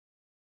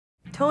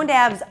Toned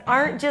abs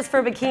aren't just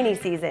for bikini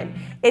season.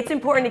 It's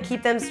important to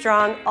keep them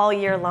strong all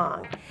year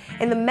long.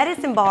 And the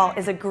medicine ball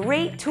is a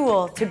great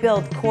tool to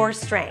build core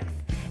strength.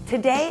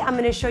 Today, I'm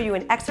going to show you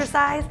an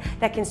exercise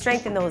that can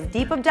strengthen those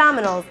deep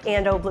abdominals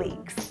and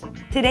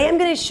obliques. Today, I'm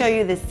going to show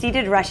you the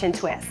seated Russian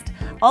twist,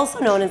 also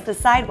known as the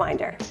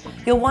sidewinder.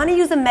 You'll want to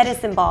use a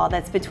medicine ball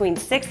that's between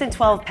 6 and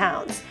 12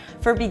 pounds.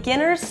 For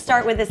beginners,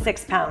 start with a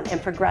 6-pound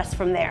and progress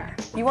from there.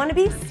 You want to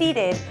be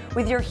seated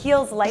with your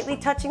heels lightly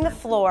touching the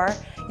floor.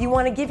 You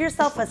want to give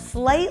yourself a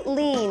slight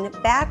lean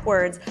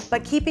backwards,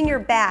 but keeping your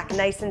back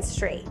nice and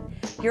straight.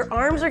 Your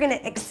arms are going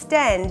to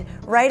extend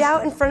right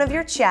out in front of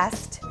your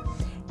chest,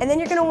 and then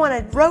you're going to want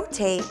to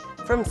rotate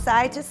from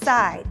side to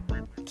side,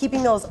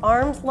 keeping those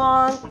arms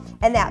long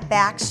and that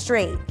back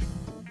straight.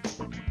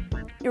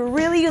 You're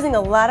really using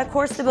a lot of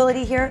core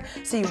stability here,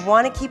 so you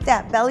want to keep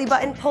that belly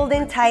button pulled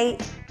in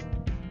tight.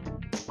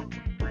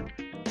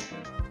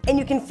 And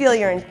you can feel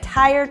your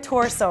entire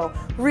torso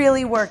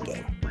really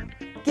working.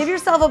 Give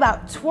yourself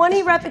about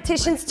 20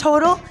 repetitions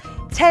total,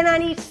 10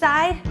 on each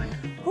side,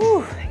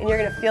 whew, and you're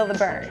gonna feel the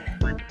burn.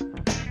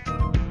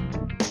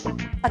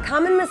 A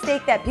common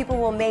mistake that people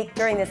will make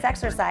during this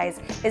exercise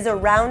is a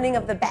rounding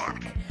of the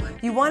back.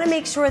 You wanna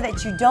make sure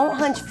that you don't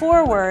hunch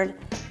forward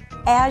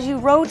as you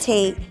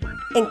rotate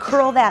and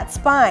curl that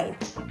spine.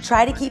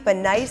 Try to keep a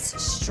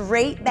nice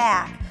straight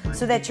back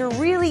so that you're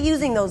really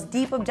using those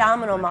deep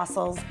abdominal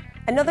muscles.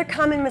 Another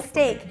common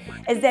mistake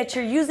is that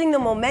you're using the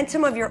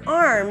momentum of your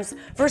arms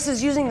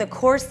versus using the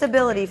core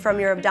stability from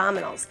your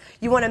abdominals.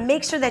 You want to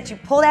make sure that you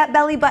pull that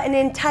belly button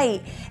in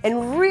tight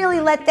and really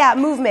let that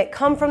movement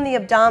come from the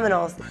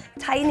abdominals,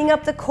 tightening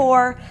up the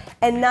core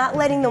and not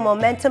letting the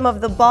momentum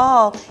of the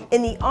ball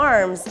in the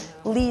arms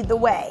lead the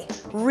way.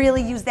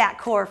 Really use that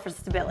core for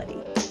stability.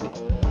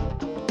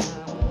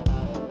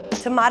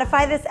 To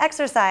modify this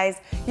exercise,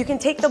 you can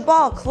take the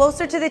ball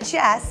closer to the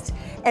chest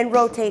and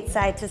rotate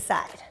side to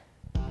side,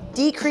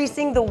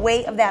 decreasing the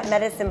weight of that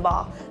medicine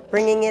ball,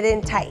 bringing it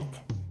in tight.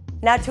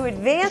 Now to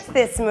advance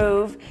this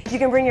move, you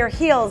can bring your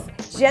heels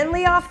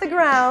gently off the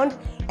ground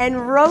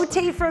and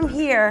rotate from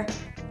here,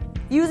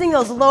 using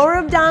those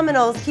lower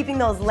abdominals, keeping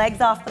those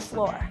legs off the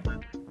floor.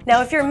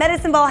 Now if your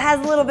medicine ball has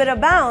a little bit of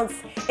bounce,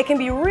 it can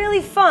be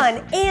really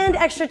fun and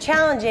extra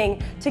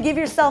challenging to give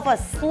yourself a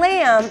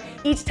slam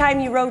each time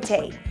you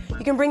rotate.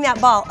 You can bring that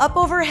ball up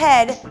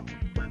overhead,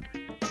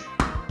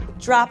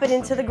 drop it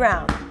into the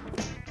ground.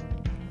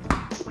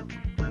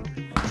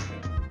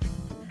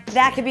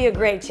 That could be a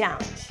great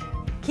challenge.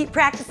 Keep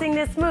practicing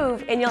this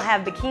move and you'll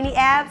have bikini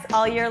abs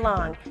all year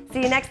long.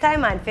 See you next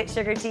time on Fit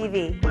Sugar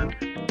TV.